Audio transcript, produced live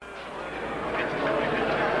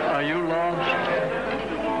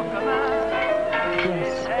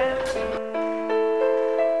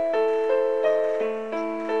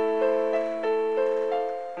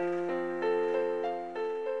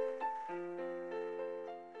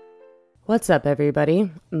What's up, everybody?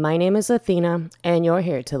 My name is Athena, and you're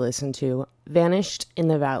here to listen to Vanished in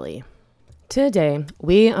the Valley. Today,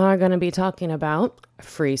 we are going to be talking about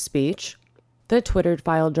free speech, the Twitter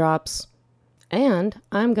file drops, and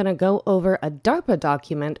I'm going to go over a DARPA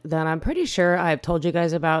document that I'm pretty sure I've told you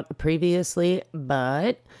guys about previously,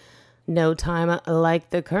 but no time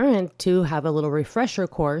like the current to have a little refresher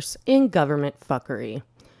course in government fuckery.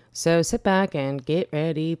 So sit back and get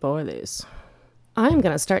ready for this. I'm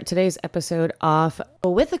going to start today's episode off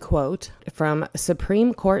with a quote from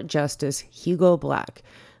Supreme Court Justice Hugo Black,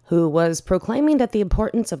 who was proclaiming that the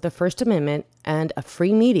importance of the First Amendment and a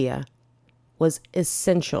free media was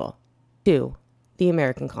essential to the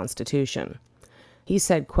American Constitution. He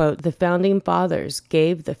said, quote, "The Founding Fathers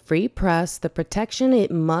gave the free press the protection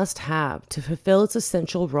it must have to fulfill its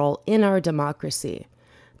essential role in our democracy.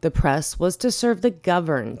 The press was to serve the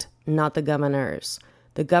governed, not the governors.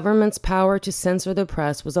 The government's power to censor the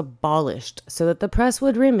press was abolished so that the press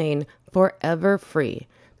would remain forever free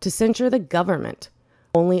to censure the government.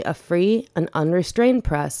 Only a free and unrestrained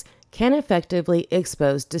press can effectively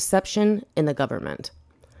expose deception in the government."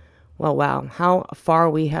 Well, wow, how far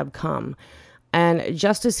we have come. And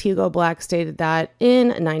Justice Hugo Black stated that in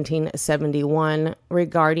 1971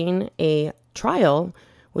 regarding a trial,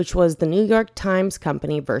 which was the New York Times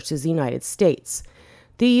Company versus the United States.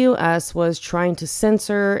 The U.S. was trying to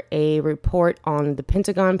censor a report on the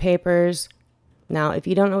Pentagon Papers. Now, if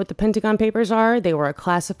you don't know what the Pentagon Papers are, they were a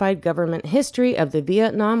classified government history of the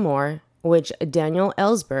Vietnam War, which Daniel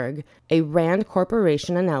Ellsberg, a Rand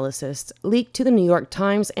Corporation analyst, leaked to the New York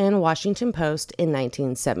Times and Washington Post in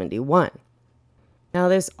 1971. Now,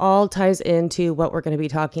 this all ties into what we're going to be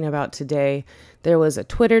talking about today. There was a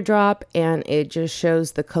Twitter drop, and it just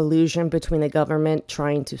shows the collusion between the government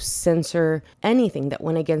trying to censor anything that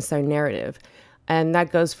went against their narrative. And that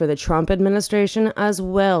goes for the Trump administration as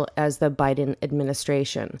well as the Biden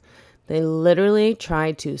administration. They literally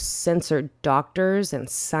tried to censor doctors and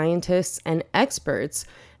scientists and experts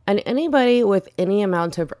and anybody with any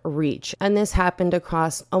amount of reach. And this happened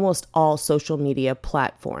across almost all social media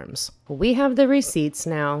platforms. We have the receipts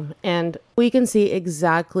now, and we can see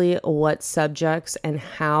exactly what subjects and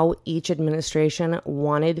how each administration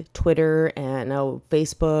wanted Twitter and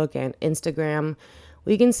Facebook and Instagram.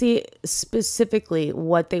 We can see specifically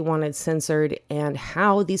what they wanted censored and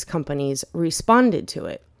how these companies responded to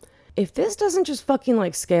it. If this doesn't just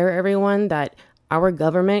fucking scare everyone that our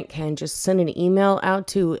government can just send an email out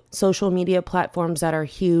to social media platforms that are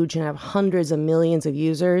huge and have hundreds of millions of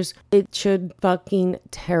users, it should fucking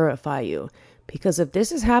terrify you. Because if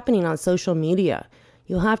this is happening on social media,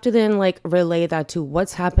 you'll have to then relay that to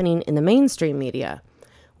what's happening in the mainstream media,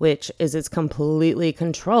 which is it's completely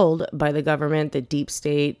controlled by the government, the deep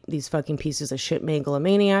state, these fucking pieces of shit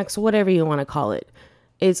megalomaniacs, whatever you want to call it.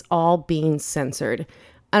 It's all being censored.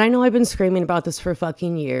 And I know I've been screaming about this for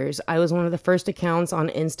fucking years. I was one of the first accounts on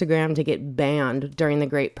Instagram to get banned during the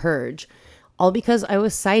Great Purge, all because I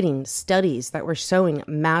was citing studies that were showing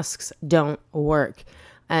masks don't work,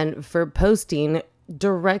 and for posting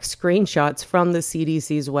direct screenshots from the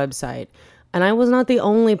CDC's website. And I was not the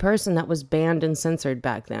only person that was banned and censored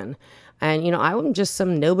back then. And, I'm just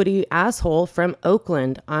some nobody asshole from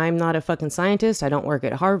Oakland. I'm not a fucking scientist. I don't work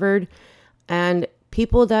at Harvard. And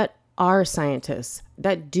people that are scientists,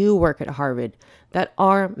 that do work at Harvard, that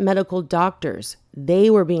are medical doctors, they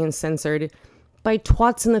were being censored by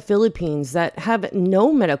twats in the Philippines that have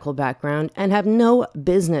no medical background and have no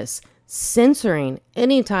business censoring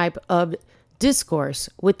any type of discourse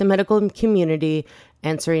with the medical community,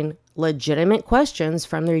 answering legitimate questions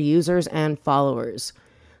from their users and followers.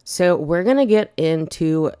 So we're going to get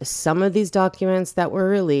into some of these documents that were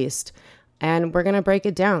released, and we're going to break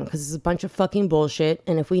it down because it's a bunch of fucking bullshit.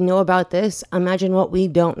 And if we know about this, imagine what we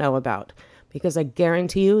don't know about. Because I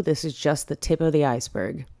guarantee you, this is just the tip of the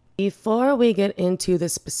iceberg. Before we get into the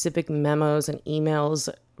specific memos and emails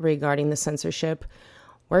regarding the censorship,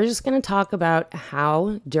 we're just going to talk about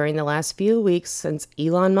how during the last few weeks since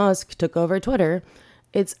Elon Musk took over Twitter,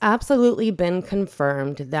 it's absolutely been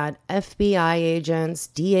confirmed that FBI agents,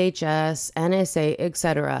 DHS, NSA,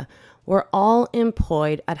 etc., were all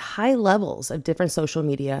employed at high levels of different social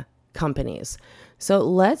media companies. So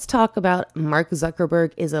let's talk about Mark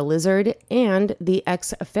Zuckerberg is a lizard and the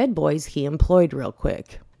ex-Fed boys he employed real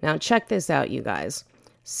quick. Now check this out, you guys.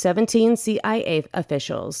 17 CIA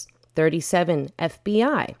officials, 37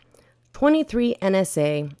 FBI, 23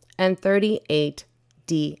 NSA, and 38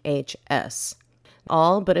 DHS.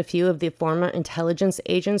 All but a few of the former intelligence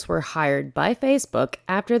agents were hired by Facebook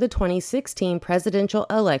after the 2016 presidential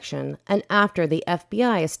election and after the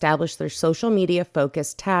FBI established their social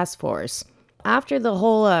media-focused task force. After the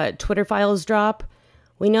whole Twitter files drop,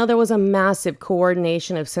 we know there was a massive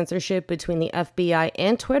coordination of censorship between the FBI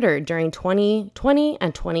and Twitter during 2020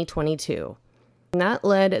 and 2022. And that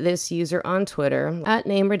led this user on Twitter, at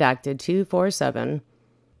name redacted 247,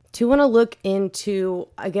 to want to look into,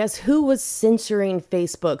 I guess, who was censoring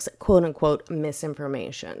Facebook's quote-unquote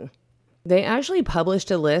misinformation. They actually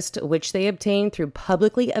published a list which they obtained through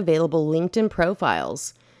publicly available LinkedIn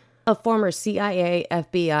profiles of former CIA,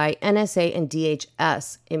 FBI, NSA, and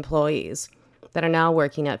DHS employees that are now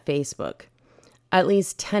working at Facebook. At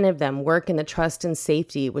least 10 of them work in the trust and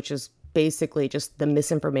safety, which is basically just the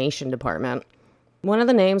misinformation department. One of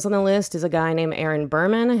the names on the list is a guy named Aaron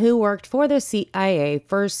Berman, who worked for the CIA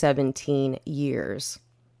for 17 years.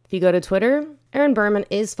 If you go to Twitter, Aaron Berman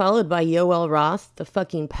is followed by Yoel Roth, the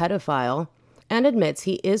fucking pedophile, and admits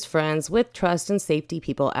he is friends with trust and safety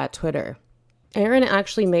people at Twitter. Aaron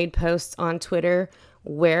actually made posts on Twitter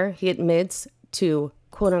where he admits to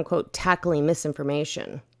quote-unquote tackling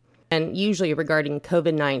misinformation, and usually regarding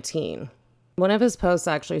COVID-19. One of his posts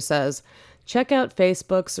actually says, check out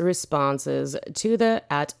Facebook's responses to the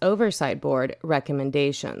 @Oversight Board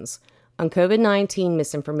recommendations. On COVID-19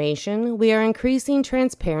 misinformation, we are increasing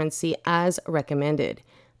transparency as recommended,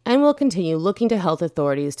 and will continue looking to health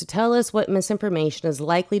authorities to tell us what misinformation is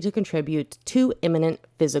likely to contribute to imminent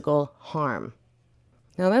physical harm.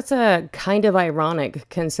 Now that's a kind of ironic,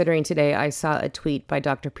 considering today I saw a tweet by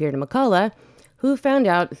Dr. Peter McCullough, who found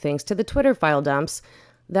out, thanks to the Twitter file dumps,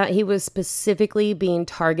 that he was specifically being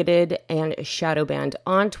targeted and shadow banned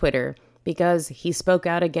on Twitter because he spoke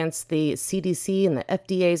out against the CDC and the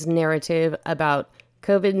FDA's narrative about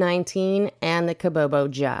COVID-19 and the Kabobo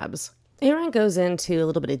jabs. Aaron goes into a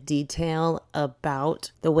little bit of detail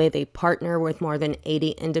about the way they partner with more than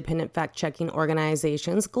 80 independent fact-checking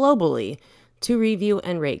organizations globally to review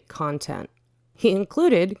and rate content. He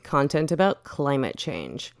included content about climate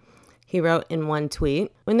change. He wrote in one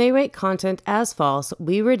tweet, when they rate content as false,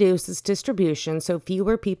 we reduce its distribution so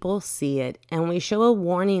fewer people see it, and we show a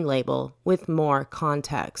warning label with more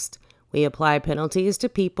context. We apply penalties to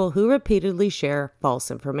people who repeatedly share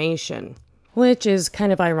false information. Which is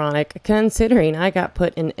kind of ironic, considering I got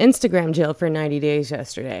put in Instagram jail for 90 days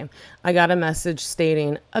yesterday. I got a message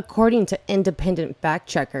stating, according to independent fact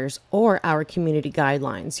checkers or our community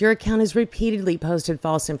guidelines, your account has repeatedly posted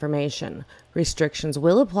false information. Restrictions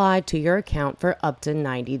will apply to your account for up to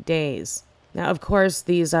 90 days. Now, of course,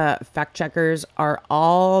 these fact checkers are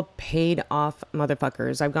all paid off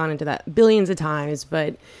motherfuckers. I've gone into that billions of times,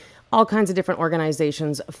 but all kinds of different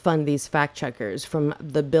organizations fund these fact checkers, from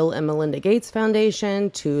the Bill and Melinda Gates Foundation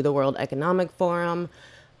to the World Economic Forum,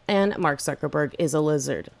 and Mark Zuckerberg is a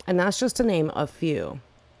lizard. And that's just to name a few.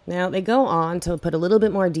 Now, they go on to put a little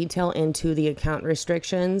bit more detail into the account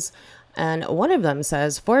restrictions. And one of them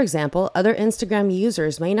says, for example, other Instagram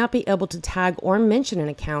users may not be able to tag or mention an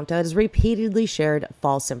account that has repeatedly shared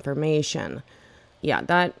false information. Yeah,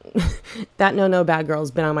 that no bad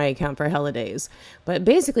girl's been on my account for hella days. But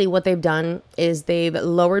basically what they've done is they've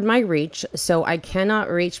lowered my reach, so I cannot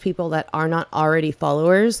reach people that are not already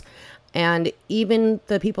followers. And even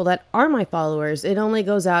the people that are my followers, it only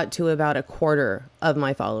goes out to about a quarter of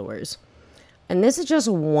my followers. And this is just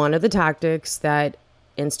one of the tactics that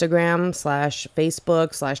Instagram /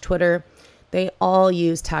 Facebook / Twitter, they all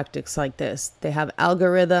use tactics like this. They have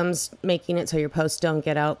algorithms making it so your posts don't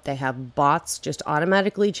get out. They have bots just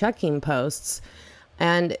automatically checking posts.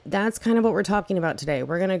 And that's kind of what we're talking about today.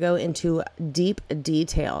 We're going to go into deep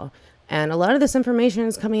detail. And a lot of this information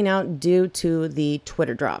is coming out due to the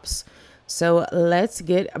Twitter drops. So let's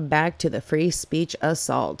get back to the free speech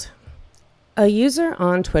assault. A user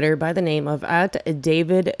on Twitter by the name of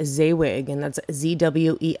 @David Zawig, and that's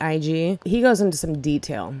Zweig, he goes into some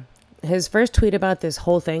detail. His first tweet about this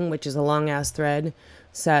whole thing, which is a long-ass thread,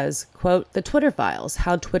 says, quote, the Twitter files,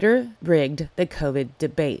 how Twitter rigged the COVID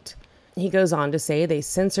debate. He goes on to say they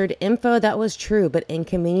censored info that was true but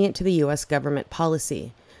inconvenient to the U.S. government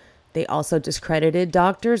policy. They also discredited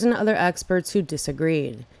doctors and other experts who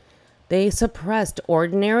disagreed. They suppressed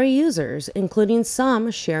ordinary users, including some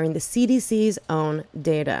sharing the CDC's own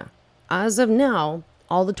data. As of now,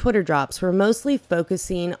 all the Twitter drops were mostly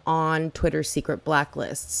focusing on Twitter's secret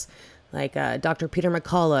blacklists. Like Dr. Peter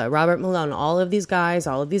McCullough, Robert Malone, all of these guys,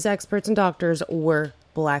 all of these experts and doctors were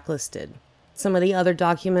blacklisted. Some of the other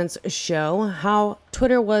documents show how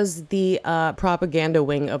Twitter was the propaganda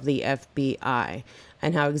wing of the FBI,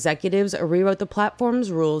 and how executives rewrote the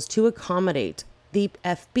platform's rules to accommodate the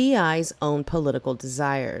FBI's own political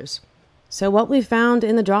desires. So what we found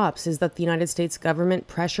in the drops is that the United States government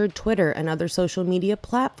pressured Twitter and other social media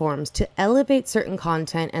platforms to elevate certain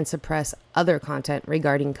content and suppress other content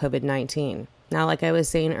regarding COVID-19. Now, like I was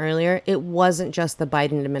saying earlier, it wasn't just the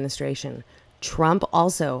Biden administration. Trump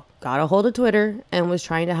also got a hold of Twitter and was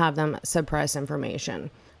trying to have them suppress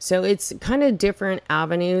information. So it's kind of different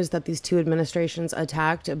avenues that these two administrations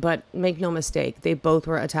attacked, but make no mistake, they both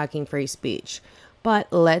were attacking free speech.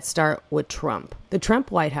 But let's start with Trump. The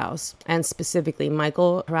Trump White House, and specifically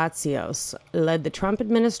Michael Ratzios, led the Trump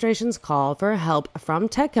administration's call for help from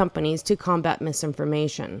tech companies to combat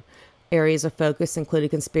misinformation. Areas of focus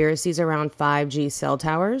included conspiracies around 5G cell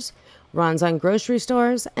towers, runs on grocery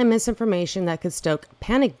stores, and misinformation that could stoke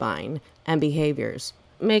panic buying and behaviors.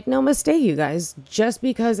 Make no mistake, you guys, just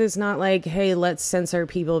because it's not like, hey, let's censor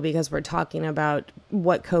people because we're talking about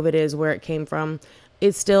what COVID is, where it came from,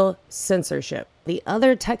 it's still censorship. The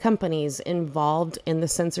other tech companies involved in the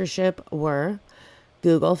censorship were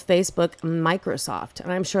Google, Facebook, Microsoft,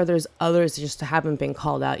 and I'm sure there's others that just haven't been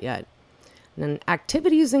called out yet. And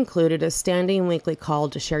activities included a standing weekly call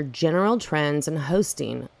to share general trends and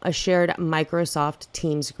hosting a shared Microsoft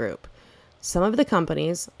Teams group. Some of the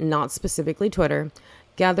companies, not specifically Twitter,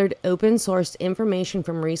 gathered open sourced information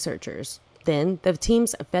from researchers. Then the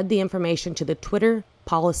teams fed the information to the Twitter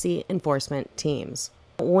policy enforcement teams.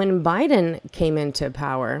 When Biden came into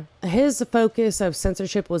power, his focus of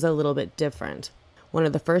censorship was a little bit different. One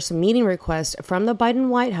of the first meeting requests from the Biden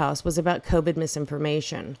White House was about COVID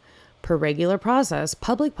misinformation. Per regular process,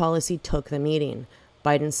 public policy took the meeting.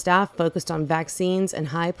 Biden's staff focused on vaccines and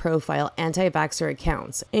high-profile anti-vaxxer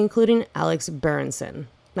accounts, including Alex Berenson.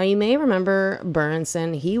 Now, you may remember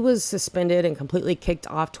Berenson. He was suspended and completely kicked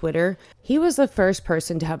off Twitter. He was the first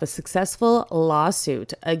person to have a successful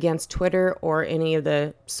lawsuit against Twitter or any of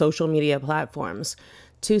the social media platforms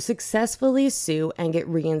to successfully sue and get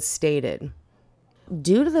reinstated.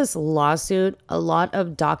 Due to this lawsuit, a lot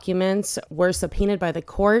of documents were subpoenaed by the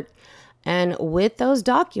court. And with those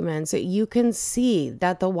documents, you can see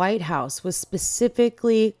that the White House was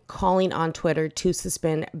specifically calling on Twitter to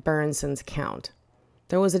suspend Berenson's account.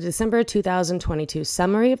 There was a December 2022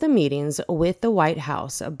 summary of the meetings with the White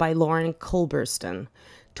House by Lauren Kulbersten,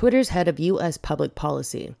 Twitter's head of U.S. public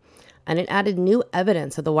policy, and it added new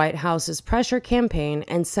evidence of the White House's pressure campaign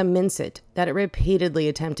and cements it that it repeatedly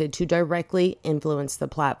attempted to directly influence the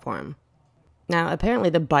platform. Now, apparently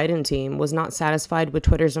the Biden team was not satisfied with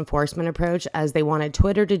Twitter's enforcement approach as they wanted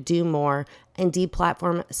Twitter to do more and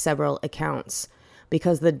deplatform several accounts.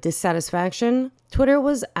 Because of the dissatisfaction, Twitter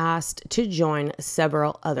was asked to join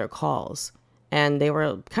several other calls, and they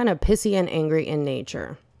were kind of pissy and angry in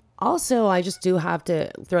nature. Also, I just do have to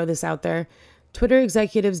throw this out there. Twitter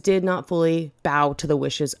executives did not fully bow to the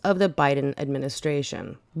wishes of the Biden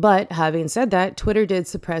administration. But having said that, Twitter did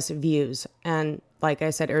suppress views, and like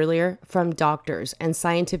I said earlier, from doctors and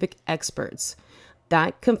scientific experts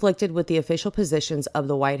that conflicted with the official positions of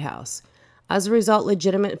the White House. As a result,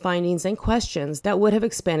 legitimate findings and questions that would have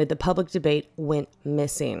expanded the public debate went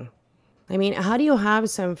missing. I mean, how do you have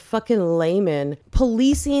some fucking layman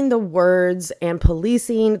policing the words and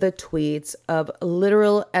policing the tweets of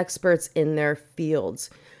literal experts in their fields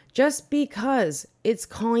just because it's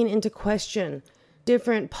calling into question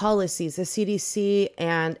different policies the CDC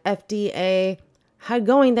and FDA had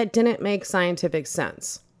going that didn't make scientific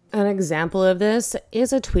sense? An example of this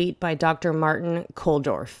is a tweet by Dr. Martin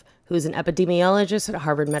Kulldorff, who's an epidemiologist at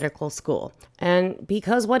Harvard Medical School. And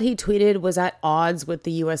because what he tweeted was at odds with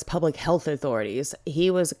the U.S. public health authorities, he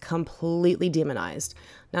was completely demonized.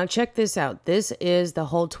 Now check this out. This is the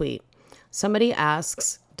whole tweet. Somebody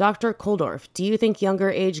asks, Dr. Kulldorff, do you think younger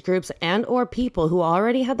age groups and or people who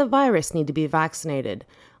already had the virus need to be vaccinated?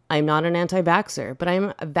 I'm not an anti-vaxxer, but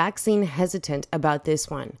I'm vaccine hesitant about this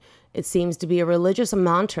one. It seems to be a religious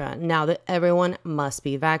mantra now that everyone must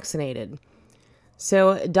be vaccinated.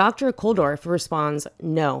 So Dr. Kulldorff responds,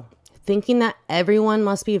 no, thinking that everyone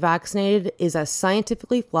must be vaccinated is as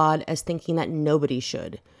scientifically flawed as thinking that nobody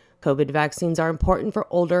should. COVID vaccines are important for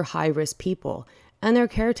older, high-risk people and their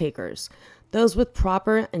caretakers. Those with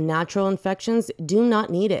proper and natural infections do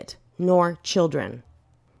not need it, nor children.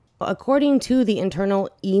 According to the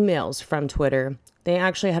internal emails from Twitter, they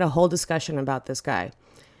actually had a whole discussion about this guy.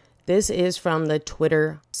 This is from the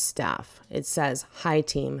Twitter staff. It says, hi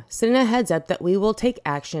team, sending a heads up that we will take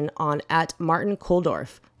action on at Martin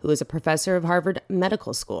Kulldorff, who is a professor of Harvard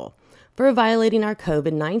Medical School, for violating our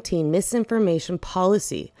COVID-19 misinformation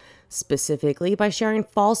policy, specifically by sharing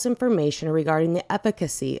false information regarding the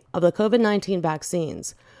efficacy of the COVID-19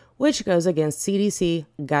 vaccines, which goes against CDC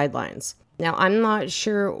guidelines. Now, I'm not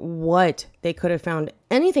sure what they could have found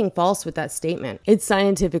anything false with that statement. It's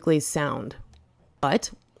scientifically sound. But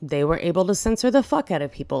they were able to censor the fuck out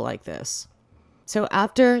of people like this. So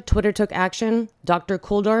after Twitter took action, Dr.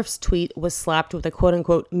 Kulldorff's tweet was slapped with a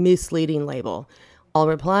quote-unquote misleading label. All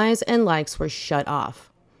replies and likes were shut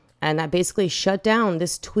off. And that basically shut down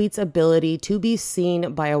this tweet's ability to be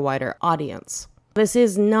seen by a wider audience. This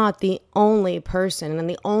is not the only person and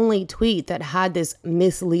the only tweet that had this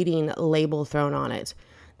misleading label thrown on it.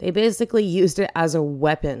 They basically used it as a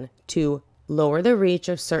weapon to lower the reach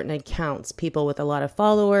of certain accounts, people with a lot of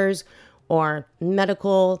followers or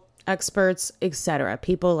medical experts, etc.,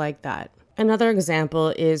 people like that. Another example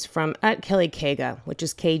is from @KellyKaga, which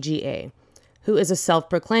is KGA, who is a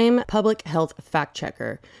self-proclaimed public health fact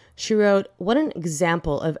checker. She wrote, "What an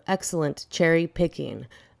example of excellent cherry picking.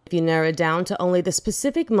 If you narrow it down to only the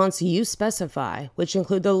specific months you specify, which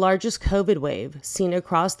include the largest COVID wave seen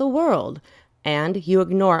across the world, and you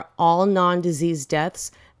ignore all non-disease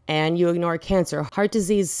deaths, and you ignore cancer, heart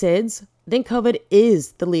disease, SIDS, then COVID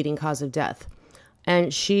is the leading cause of death."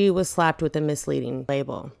 And she was slapped with a misleading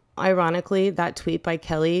label. Ironically, that tweet by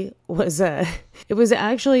Kelly was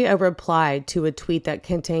actually a reply to a tweet that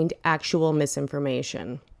contained actual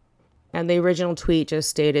misinformation. And the original tweet just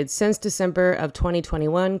stated, "Since December of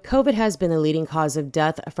 2021, COVID has been the leading cause of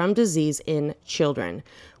death from disease in children,"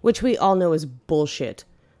 which we all know is bullshit.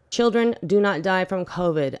 Children do not die from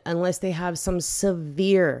COVID unless they have some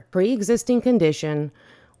severe pre-existing condition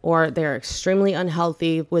or they're extremely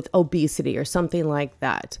unhealthy with obesity or something like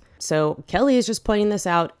that. So Kelly is just pointing this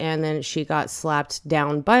out, and then she got slapped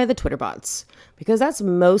down by the Twitter bots. Because that's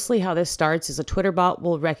mostly how this starts, is a Twitter bot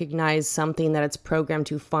will recognize something that it's programmed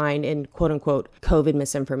to find in quote-unquote COVID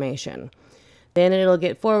misinformation. Then it'll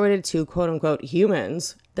get forwarded to quote-unquote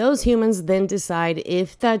humans. Those humans then decide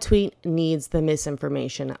if that tweet needs the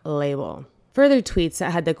misinformation label. Further tweets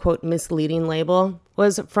that had the quote misleading label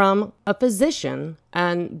was from a physician,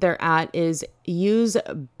 and their @ is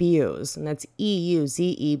Eusebius, and that's EUZEBIUSZ.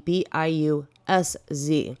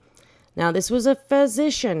 Now, this was a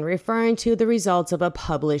physician referring to the results of a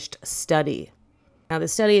published study. Now, the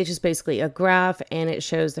study is just basically a graph, and it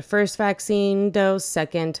shows the first vaccine dose,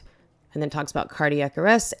 second, and then talks about cardiac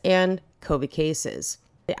arrest and COVID cases.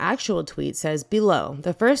 The actual tweet says, "Below,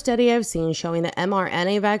 the first study I've seen showing that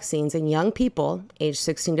mRNA vaccines in young people, aged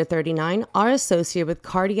 16 to 39, are associated with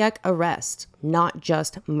cardiac arrest, not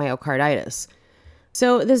just myocarditis."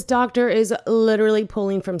 So this doctor is literally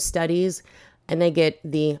pulling from studies, and they get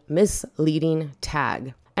the misleading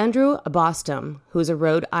tag. Andrew Bostom, who's a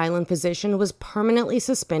Rhode Island physician, was permanently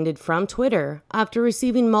suspended from Twitter after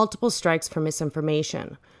receiving multiple strikes for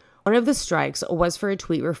misinformation. One of the strikes was for a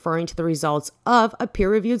tweet referring to the results of a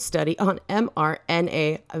peer-reviewed study on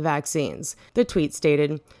mRNA vaccines. The tweet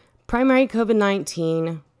stated, "Primary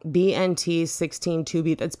COVID-19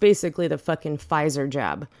 BNT162b," that's basically the fucking Pfizer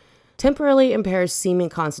jab, "temporarily impairs semen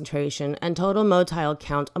concentration and total motile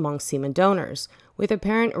count among semen donors, with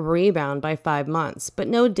apparent rebound by 5 months, but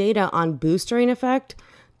no data on boostering effect.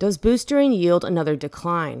 Does boostering yield another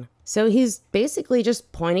decline?" So he's basically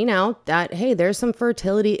just pointing out that, hey, there's some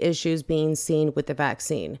fertility issues being seen with the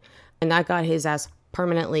vaccine. And that got his ass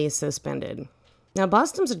permanently suspended. Now,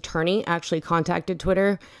 Boston's attorney actually contacted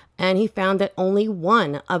Twitter, and he found that only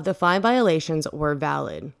one of the 5 violations were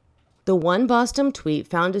valid. The one Boston tweet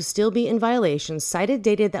found to still be in violation cited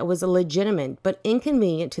data that was legitimate but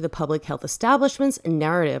inconvenient to the public health establishment's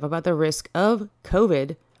narrative about the risk of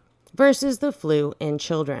COVID versus the flu in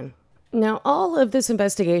children. Now, all of this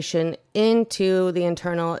investigation into the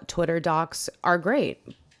internal Twitter docs are great,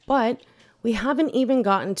 but we haven't even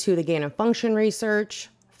gotten to the gain of function research,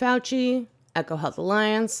 Fauci, EcoHealth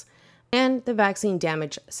Alliance, and the vaccine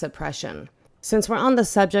damage suppression. Since we're on the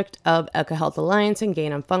subject of EcoHealth Alliance and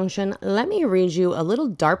gain of function, let me read you a little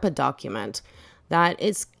DARPA document that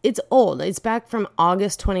it's old. It's back from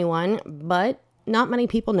August 21, but not many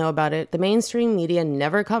people know about it. The mainstream media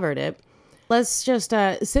never covered it. Let's just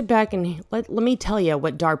sit back and let me tell you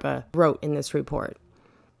what DARPA wrote in this report.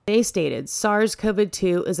 They stated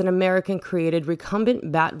SARS-CoV-2 is an American-created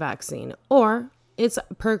recombinant bat vaccine, or its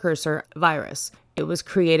precursor virus. It was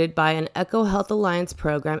created by an EcoHealth Alliance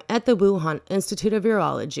program at the Wuhan Institute of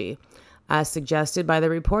Virology, as suggested by the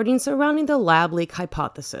reporting surrounding the lab leak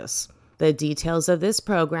hypothesis. The details of this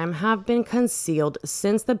program have been concealed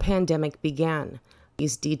since the pandemic began.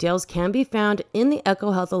 These details can be found in the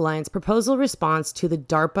EcoHealth Alliance proposal response to the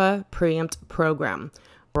DARPA Preempt Program,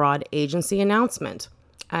 broad agency announcement.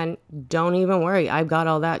 And don't even worry, I've got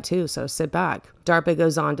all that too, so sit back. DARPA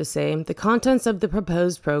goes on to say, the contents of the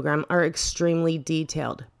proposed program are extremely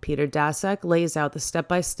detailed. Peter Daszak lays out the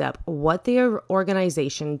step-by-step what the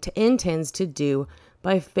organization intends to do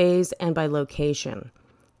by phase and by location.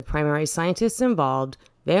 The primary scientists involved,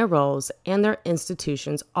 their roles, and their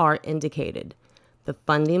institutions are indicated. The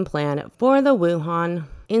funding plan for the Wuhan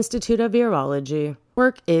Institute of Virology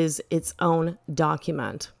work is its own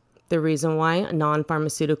document. The reason why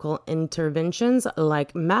non-pharmaceutical interventions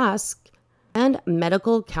like masks and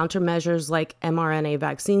medical countermeasures like mRNA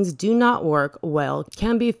vaccines do not work well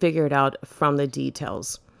can be figured out from the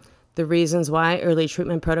details. The reasons why early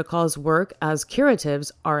treatment protocols work as curatives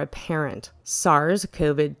are apparent.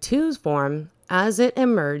 SARS-CoV-2's form, as it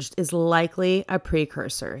emerged, is likely a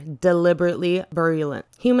precursor, deliberately virulent,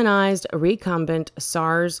 humanized recombinant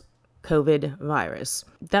SARS-CoV virus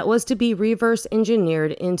that was to be reverse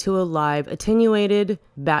engineered into a live attenuated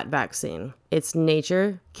bat vaccine. Its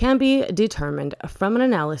nature can be determined from an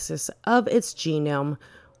analysis of its genome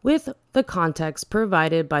with the context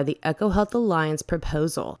provided by the EcoHealth Alliance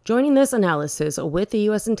proposal. Joining this analysis with the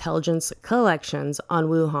U.S. intelligence collections on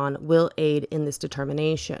Wuhan will aid in this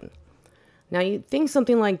determination. Now, you'd think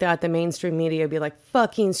something like that, the mainstream media would be like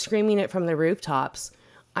fucking screaming it from the rooftops.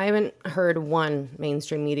 I haven't heard one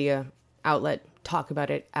mainstream media outlet talk about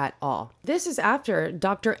it at all. This is after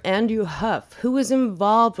Dr. Andrew Huff, who was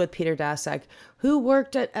involved with Peter Daszak, who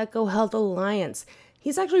worked at EcoHealth Alliance.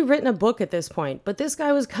 He's actually written a book at this point, but this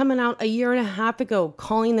guy was coming out a year and a half ago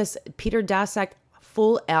calling this Peter Daszak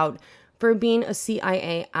full out for being a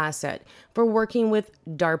CIA asset, for working with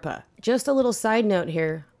DARPA. Just a little side note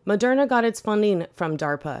here, Moderna got its funding from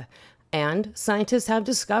DARPA, and scientists have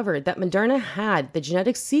discovered that Moderna had the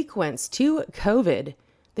genetic sequence to COVID.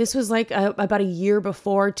 This was like about a year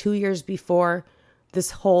before, 2 years before this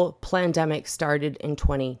whole pandemic started in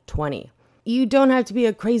 2020. You don't have to be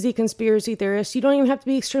a crazy conspiracy theorist. You don't even have to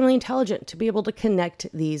be extremely intelligent to be able to connect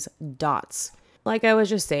these dots. Like I was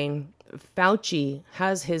just saying, Fauci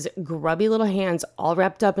has his grubby little hands all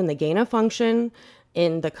wrapped up in the gain of function,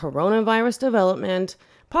 in the coronavirus development,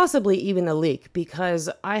 possibly even the leak, because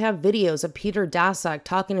I have videos of Peter Daszak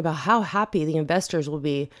talking about how happy the investors will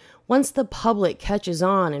be once the public catches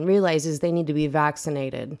on and realizes they need to be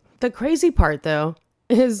vaccinated. The crazy part, though,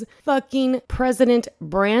 is fucking President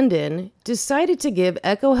Brandon decided to give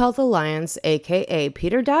EcoHealth Alliance, aka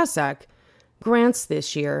Peter Daszak, grants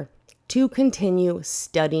this year to continue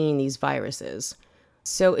studying these viruses.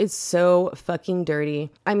 So it's so fucking dirty.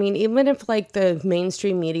 I mean, even if like the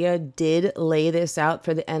mainstream media did lay this out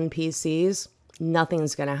for the NPCs,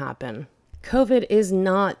 nothing's gonna happen. COVID is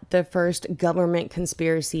not the first government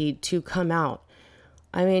conspiracy to come out.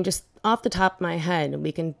 I mean, just off the top of my head,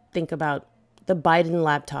 we can think about the Biden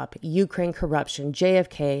laptop, Ukraine corruption,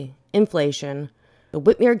 JFK, inflation, the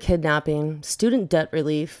Whitmer kidnapping, student debt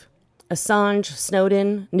relief, Assange,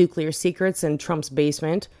 Snowden, nuclear secrets in Trump's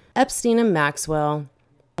basement, Epstein and Maxwell,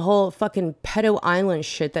 the whole fucking pedo island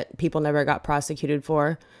shit that people never got prosecuted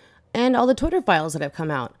for, and all the Twitter files that have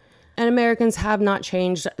come out. And Americans have not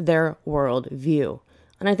changed their world view.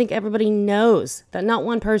 And I think everybody knows that not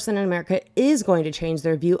one person in America is going to change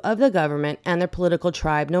their view of the government and their political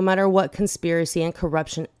tribe, no matter what conspiracy and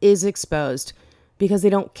corruption is exposed, because they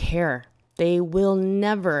don't care. They will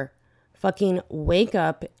never fucking wake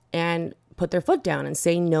up and put their foot down and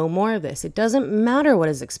say no more of this. It doesn't matter what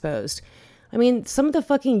is exposed. I mean, some of the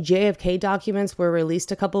fucking JFK documents were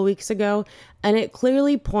released a couple weeks ago, and it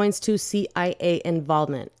clearly points to CIA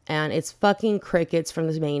involvement, and it's fucking crickets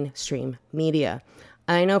from the mainstream media.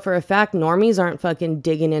 I know for a fact normies aren't fucking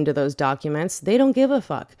digging into those documents. They don't give a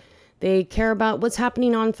fuck. They care about what's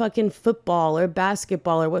happening on fucking football or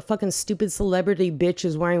basketball or what fucking stupid celebrity bitch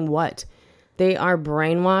is wearing what. They are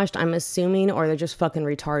brainwashed, I'm assuming, or they're just fucking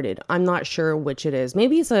retarded. I'm not sure which it is.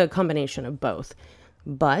 Maybe it's a combination of both.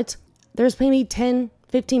 But there's maybe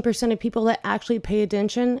 10-15% of people that actually pay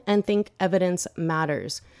attention and think evidence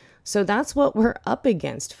matters. So that's what we're up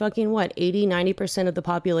against. Fucking what, 80-90% of the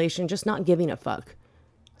population just not giving a fuck.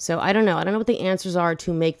 So I don't know. I don't know what the answers are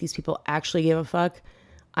to make these people actually give a fuck.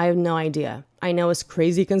 I have no idea. I know as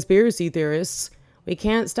crazy conspiracy theorists, we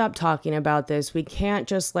can't stop talking about this. We can't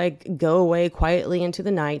just like go away quietly into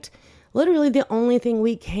the night. Literally the only thing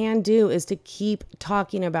we can do is to keep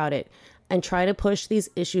talking about it and try to push these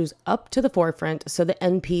issues up to the forefront so the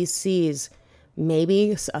NPCs,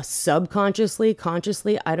 maybe subconsciously,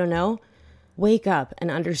 consciously, I don't know, wake up and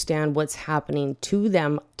understand what's happening to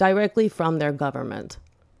them directly from their government.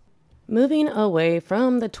 Moving away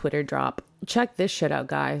from the Twitter drop, Check this shit out,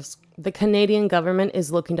 guys. The Canadian government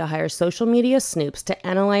is looking to hire social media snoops to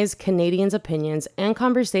analyze Canadians' opinions and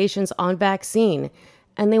conversations on vaccine.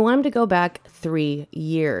 And they want them to go back 3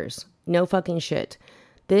 years. No fucking shit.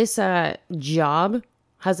 This job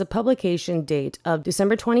has a publication date of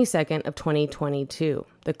December 22nd of 2022.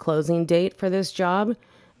 The closing date for this job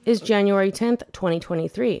is January 10th,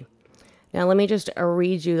 2023. Now, let me just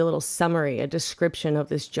read you a little summary, a description of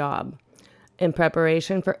this job. In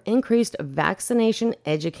preparation for increased vaccination,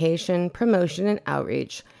 education, promotion, and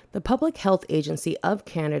outreach, the Public Health Agency of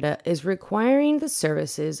Canada is requiring the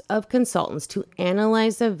services of consultants to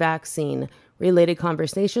analyze the vaccine-related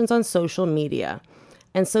conversations on social media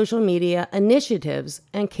and social media initiatives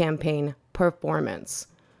and campaign performance.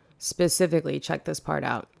 Specifically, check this part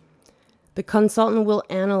out. The consultant will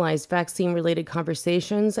analyze vaccine-related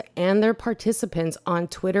conversations and their participants on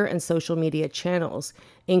Twitter and social media channels,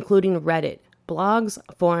 including Reddit, blogs,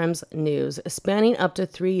 forums, news, spanning up to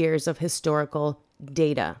 3 years of historical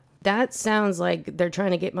data. That sounds like they're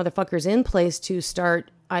trying to get motherfuckers in place to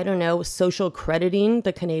start, social crediting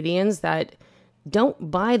the Canadians that don't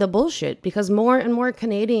buy the bullshit, because more and more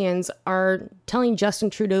Canadians are telling Justin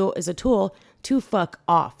Trudeau as a tool to fuck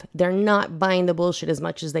off. They're not buying the bullshit as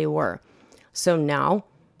much as they were. So now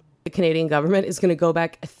the Canadian government is going to go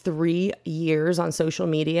back 3 years on social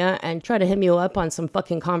media and try to hit me up on some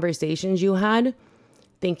fucking conversations you had,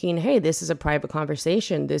 thinking, hey, this is a private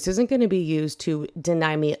conversation. This isn't going to be used to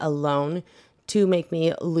deny me a loan, to make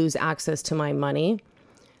me lose access to my money.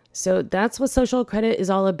 So that's what social credit is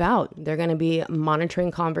all about. They're going to be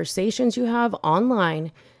monitoring conversations you have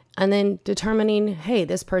online and then determining, hey,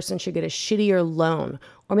 this person should get a shittier loan,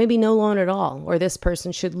 or maybe no loan at all, or this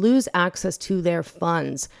person should lose access to their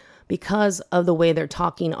funds because of the way they're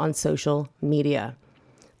talking on social media.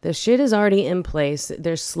 The shit is already in place.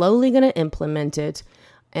 They're slowly going to implement it.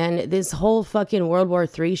 And this whole fucking World War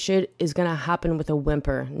III shit is going to happen with a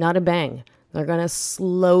whimper, not a bang. They're going to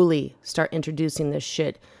slowly start introducing this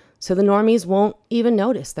shit. So the normies won't even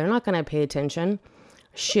notice. They're not going to pay attention.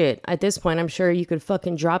 Shit, at this point, I'm sure you could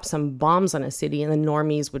fucking drop some bombs on a city and the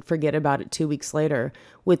normies would forget about it 2 weeks later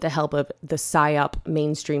with the help of the PSYOP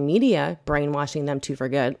mainstream media brainwashing them to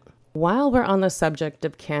forget. While we're on the subject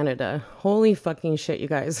of Canada, holy fucking shit, you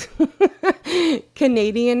guys.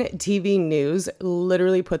 Canadian TV News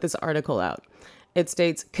literally put this article out. It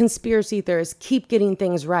states, conspiracy theorists keep getting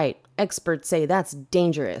things right. Experts say that's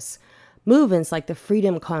dangerous. Movements like the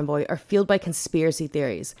Freedom Convoy are fueled by conspiracy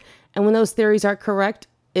theories. And when those theories are correct,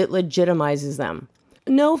 it legitimizes them.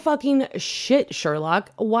 No fucking shit,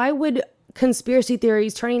 Sherlock. Why would conspiracy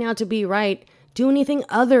theories turning out to be right do anything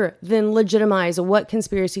other than legitimize what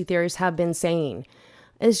conspiracy theorists have been saying?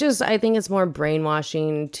 It's just, I think it's more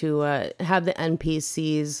brainwashing to have the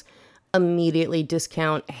NPCs immediately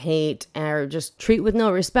discount, hate, or just treat with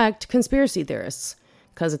no respect conspiracy theorists.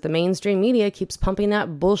 Because if the mainstream media keeps pumping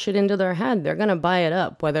that bullshit into their head, they're going to buy it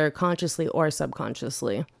up, whether consciously or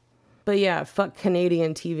subconsciously. But yeah, fuck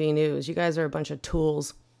Canadian TV News. You guys are a bunch of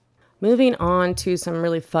tools. Moving on to some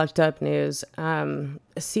really fucked up news.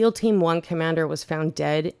 SEAL Team 1 commander was found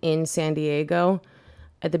dead in San Diego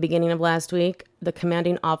at the beginning of last week. The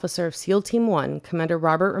commanding officer of SEAL Team 1, Commander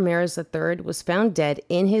Robert Ramirez III, was found dead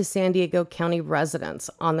in his San Diego County residence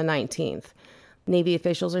on the 19th. Navy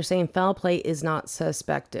officials are saying foul play is not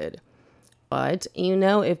suspected. But,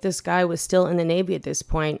 if this guy was still in the Navy at this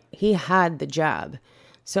point, he had the jab.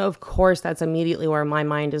 So, of course, that's immediately where my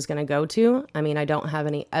mind is going to go to. I mean, I don't have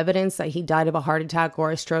any evidence that he died of a heart attack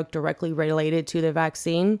or a stroke directly related to the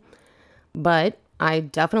vaccine, but I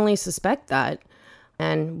definitely suspect that.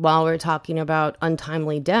 And while we're talking about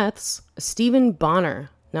untimely deaths, Stephen Bonner.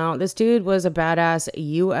 Now, this dude was a badass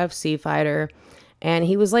UFC fighter, and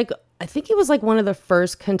he was I think he was one of the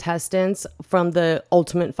first contestants from the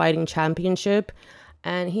Ultimate Fighting Championship,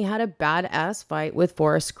 and he had a badass fight with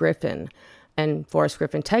Forrest Griffin. And Forrest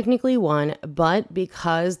Griffin technically won, but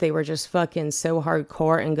because they were just fucking so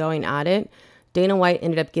hardcore and going at it, Dana White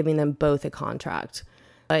ended up giving them both a contract.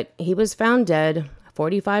 But he was found dead,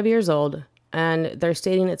 45 years old, and they're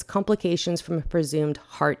stating it's complications from a presumed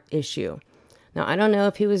heart issue. Now, I don't know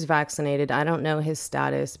if he was vaccinated. I don't know his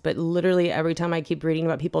status, but literally every time I keep reading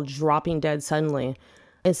about people dropping dead suddenly,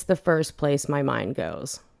 it's the first place my mind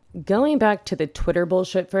goes. Going back to the Twitter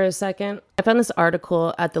bullshit for a second, I found this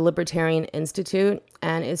article at the Libertarian Institute,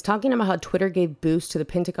 and it's talking about how Twitter gave boost to the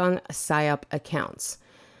Pentagon PSYOP accounts.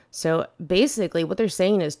 So basically what they're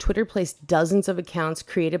saying is Twitter placed dozens of accounts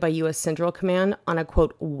created by U.S. Central Command on a,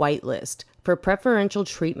 quote, whitelist for preferential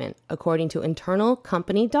treatment, according to internal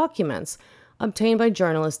company documents obtained by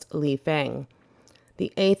journalist Li Feng.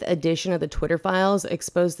 The 8th edition of the Twitter files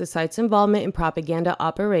exposed the site's involvement in propaganda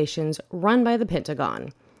operations run by the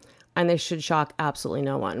Pentagon. And this should shock absolutely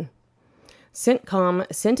no one.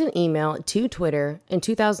 CENTCOM sent an email to Twitter in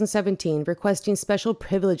 2017 requesting special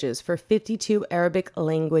privileges for 52 Arabic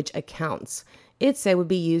language accounts it said would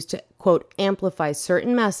be used to, quote, amplify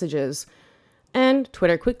certain messages, and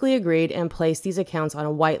Twitter quickly agreed and placed these accounts on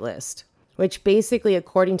a whitelist, which basically,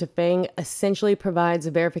 according to Fang, essentially provides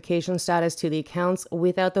a verification status to the accounts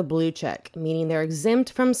without the blue check, meaning they're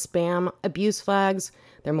exempt from spam, abuse flags,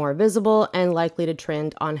 they're more visible, and likely to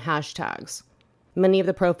trend on hashtags. Many of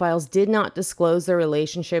the profiles did not disclose their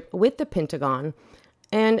relationship with the Pentagon,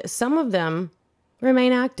 and some of them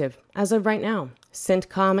remain active as of right now.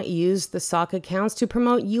 CENTCOM used the SOC accounts to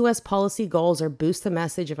promote U.S. policy goals or boost the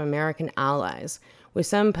message of American allies, with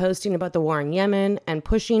some posting about the war in Yemen and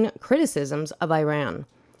pushing criticisms of Iran.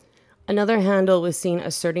 Another handle was seen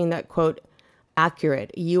asserting that, quote,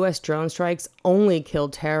 accurate U.S. drone strikes only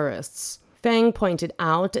killed terrorists. Fang pointed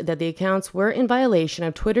out that the accounts were in violation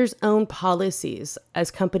of Twitter's own policies, as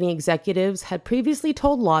company executives had previously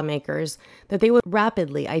told lawmakers that they would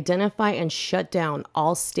rapidly identify and shut down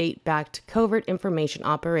all state-backed covert information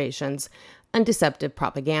operations and deceptive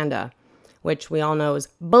propaganda, which we all know is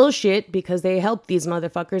bullshit because they helped these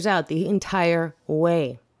motherfuckers out the entire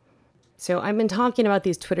way. So I've been talking about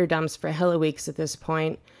these Twitter dumps for hella weeks at this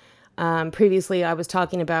point. Previously, I was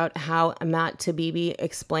talking about how Matt Taibbi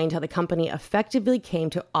explained how the company effectively came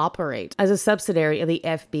to operate as a subsidiary of the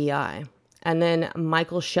FBI. And then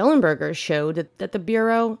Michael Schellenberger showed that the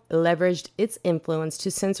Bureau leveraged its influence to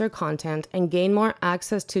censor content and gain more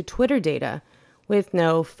access to Twitter data with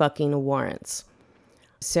no fucking warrants.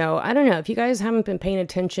 So I don't know, if you guys haven't been paying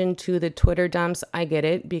attention to the Twitter dumps, I get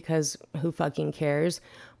it, because who fucking cares?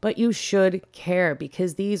 But you should care,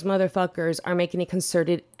 because these motherfuckers are making a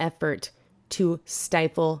concerted effort to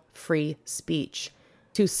stifle free speech,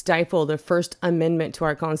 to stifle the First Amendment to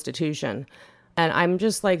our Constitution. And I'm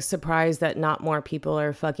just like surprised that not more people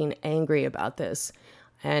are fucking angry about this.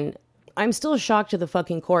 And I'm still shocked to the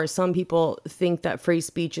fucking core. Some people think that free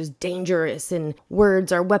speech is dangerous and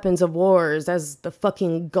words are weapons of wars, as the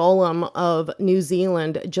fucking Gollum of New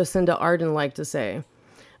Zealand, Jacinda Ardern, liked to say.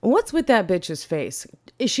 What's with that bitch's face?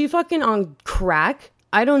 Is she fucking on crack?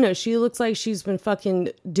 I don't know. She looks like she's been fucking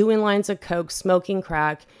doing lines of coke, smoking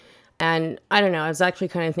crack. And I don't know. I was actually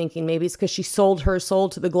kind of thinking maybe it's because she sold her soul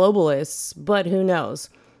to the globalists, but who knows?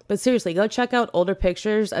 But seriously, go check out older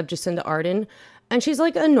pictures of Jacinda Ardern. And she's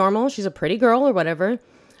like she's a pretty girl or whatever.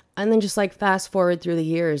 And then just like fast forward through the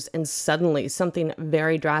years and suddenly something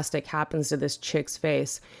very drastic happens to this chick's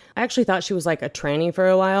face. I actually thought she was like a tranny for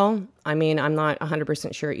a while. I mean, I'm not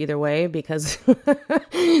 100% sure either way, because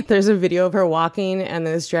there's a video of her walking and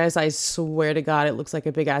this dress, I swear to God, it looks like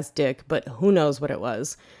a big ass dick, but who knows what it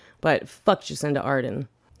was. But fuck Jacinda Ardern.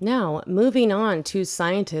 Now, moving on to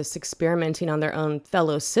scientists experimenting on their own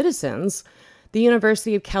fellow citizens, the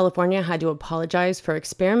University of California had to apologize for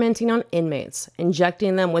experimenting on inmates,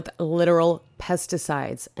 injecting them with literal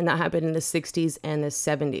pesticides, and that happened in the 60s and the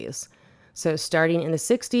 70s. So starting in the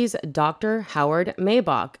 60s, Dr. Howard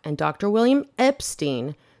Maybach and Dr. William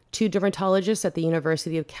Epstein, two dermatologists at the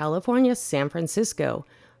University of California, San Francisco,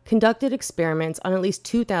 conducted experiments on at least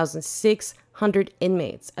 2,600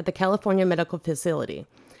 inmates at the California Medical Facility,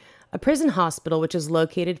 a prison hospital which is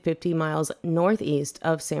located 50 miles northeast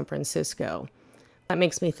of San Francisco. That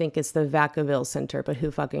makes me think it's the Vacaville Center, but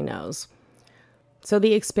who fucking knows? So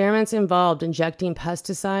the experiments involved injecting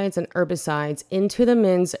pesticides and herbicides into the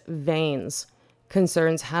men's veins.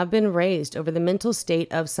 Concerns have been raised over the mental state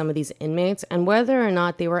of some of these inmates and whether or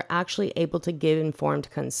not they were actually able to give informed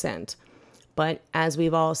consent. But as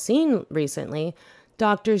we've all seen recently,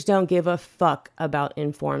 doctors don't give a fuck about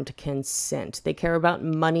informed consent. They care about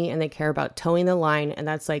money and they care about towing the line, and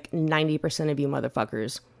that's like 90% of you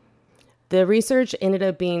motherfuckers. The research ended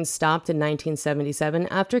up being stopped in 1977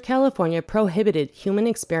 after California prohibited human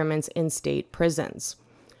experiments in state prisons.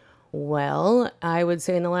 Well, I would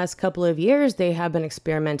say in the last couple of years, they have been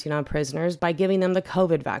experimenting on prisoners by giving them the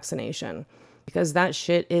COVID vaccination, because that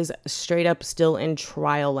shit is straight up still in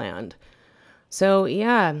trial land. So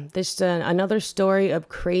yeah, this is another story of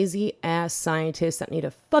crazy ass scientists that need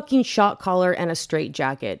a fucking shot collar and a straight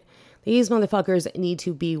jacket. These motherfuckers need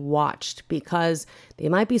to be watched because they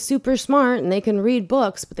might be super smart and they can read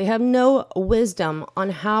books, but they have no wisdom on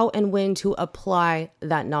how and when to apply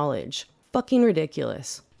that knowledge. Fucking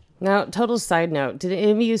ridiculous. Now, total side note, did any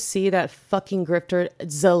of you see that fucking grifter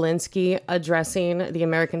Zelensky addressing the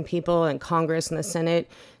American people and Congress and the Senate,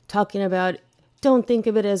 talking about, don't think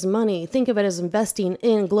of it as money, think of it as investing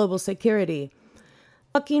in global security?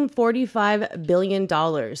 Fucking $45 billion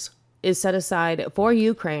is set aside for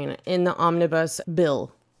Ukraine in the omnibus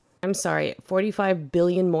bill. I'm sorry, 45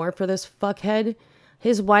 billion more for this fuckhead?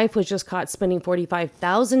 His wife was just caught spending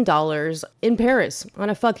 $45,000 in Paris on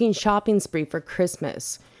a fucking shopping spree for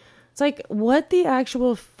Christmas. It's like, what the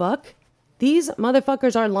actual fuck? These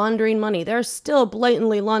motherfuckers are laundering money. They're still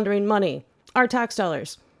blatantly laundering money. Our tax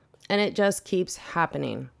dollars. And it just keeps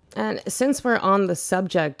happening. And since we're on the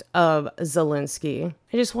subject of Zelensky,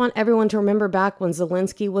 I just want everyone to remember back when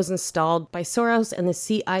Zelensky was installed by Soros and the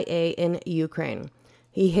CIA in Ukraine.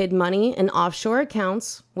 He hid money in offshore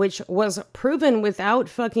accounts, which was proven without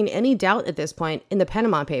fucking any doubt at this point in the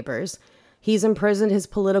Panama Papers. He's imprisoned his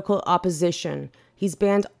political opposition. He's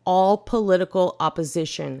banned all political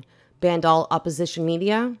opposition, banned all opposition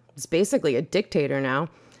media. He's basically a dictator now.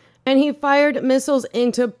 And he fired missiles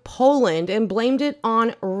into Poland and blamed it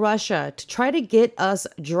on Russia to try to get us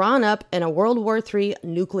drawn up in a World War III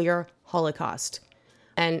nuclear holocaust.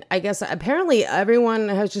 And I guess apparently everyone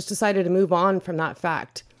has just decided to move on from that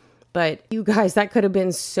fact. But you guys, that could have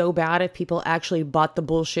been so bad if people actually bought the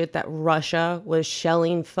bullshit that Russia was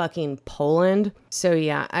shelling fucking Poland. So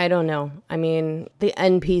yeah, I don't know. I mean, the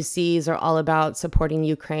NPCs are all about supporting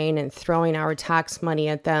Ukraine and throwing our tax money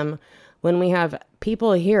at them when we have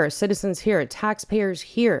people here, citizens here, taxpayers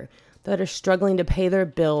here that are struggling to pay their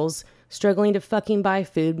bills, struggling to fucking buy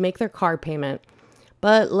food, make their car payment.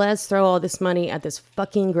 But let's throw all this money at this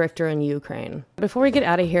fucking grifter in Ukraine. Before we get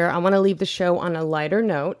out of here, I want to leave the show on a lighter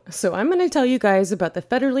note. So I'm going to tell you guys about the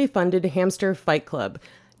federally funded Hamster Fight Club.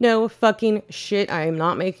 No fucking shit, I am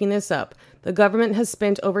not making this up. The government has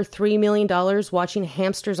spent over $3 million watching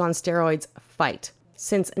hamsters on steroids fight.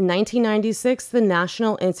 Since 1996, the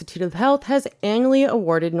National Institute of Health has annually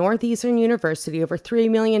awarded Northeastern University over $3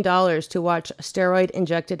 million to watch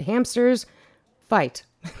steroid-injected hamsters fight.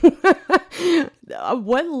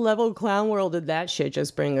 What level clown world did that shit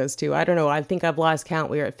just bring us to? I don't know. I think I've lost count.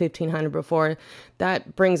 We were at 1,500 before.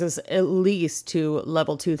 That brings us at least to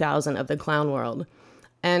level 2,000 of the clown world.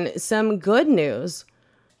 And some good news.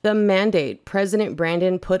 The mandate President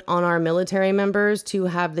Brandon put on our military members to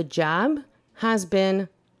have the jab has been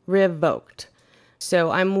revoked.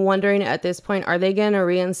 So I'm wondering at this point, are they going to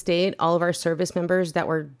reinstate all of our service members that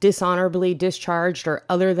were dishonorably discharged or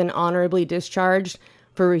other than honorably discharged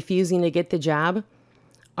for refusing to get the jab?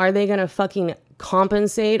 Are they going to fucking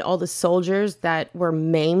compensate all the soldiers that were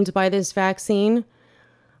maimed by this vaccine?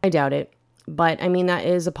 I doubt it. But I mean, that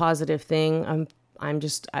is a positive thing.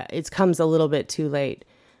 It comes a little bit too late.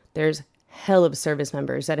 There's hell of service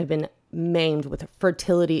members that have been maimed with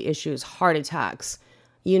fertility issues, heart attacks,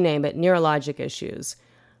 you name it, neurologic issues.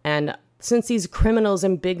 And since these criminals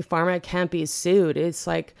in Big Pharma can't be sued, it's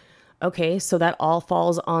like, okay, so that all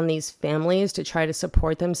falls on these families to try to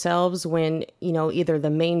support themselves when, either the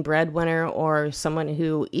main breadwinner or someone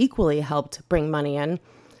who equally helped bring money in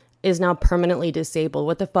is now permanently disabled.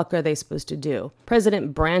 What the fuck are they supposed to do?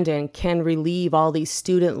 President Brandon can relieve all these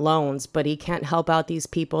student loans, but he can't help out these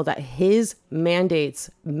people that his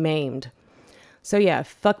mandates maimed. So yeah,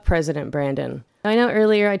 fuck President Brandon. I know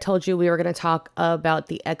earlier I told you we were going to talk about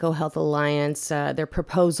the EcoHealth Alliance, their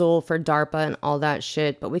proposal for DARPA and all that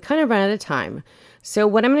shit, but we kind of ran out of time. So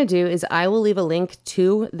what I'm going to do is I will leave a link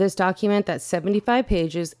to this document that's 75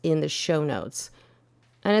 pages in the show notes.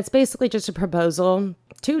 And it's basically just a proposal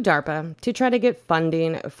to DARPA to try to get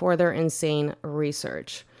funding for their insane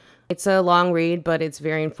research. It's a long read, but it's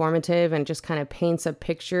very informative and just kind of paints a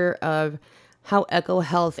picture of how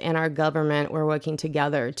EcoHealth and our government were working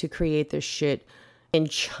together to create this shit in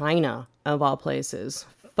China, of all places.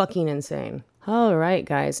 Fucking insane. All right,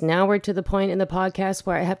 guys. Now we're to the point in the podcast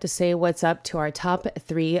where I have to say what's up to our top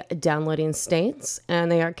 3 downloading states,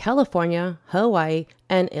 and they are California, Hawaii,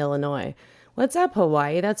 and Illinois. What's up,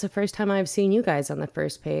 Hawaii? That's the first time I've seen you guys on the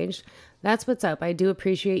first page. That's what's up. I do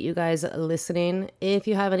appreciate you guys listening. If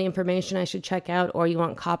you have any information I should check out or you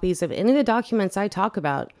want copies of any of the documents I talk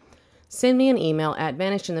about, send me an email at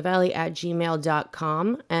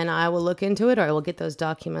vanishedinthevalley@gmail.com and I will look into it or I will get those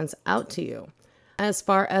documents out to you. As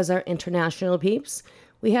far as our international peeps,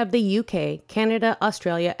 we have the UK, Canada,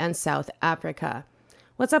 Australia, and South Africa.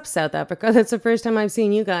 What's up, South Africa? That's the first time I've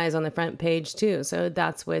seen you guys on the front page too. So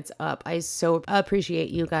that's what's up. I so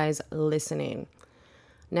appreciate you guys listening.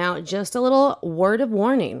 Now, just a little word of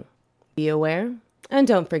warning. Be aware and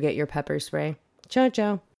don't forget your pepper spray. Ciao,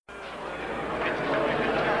 ciao.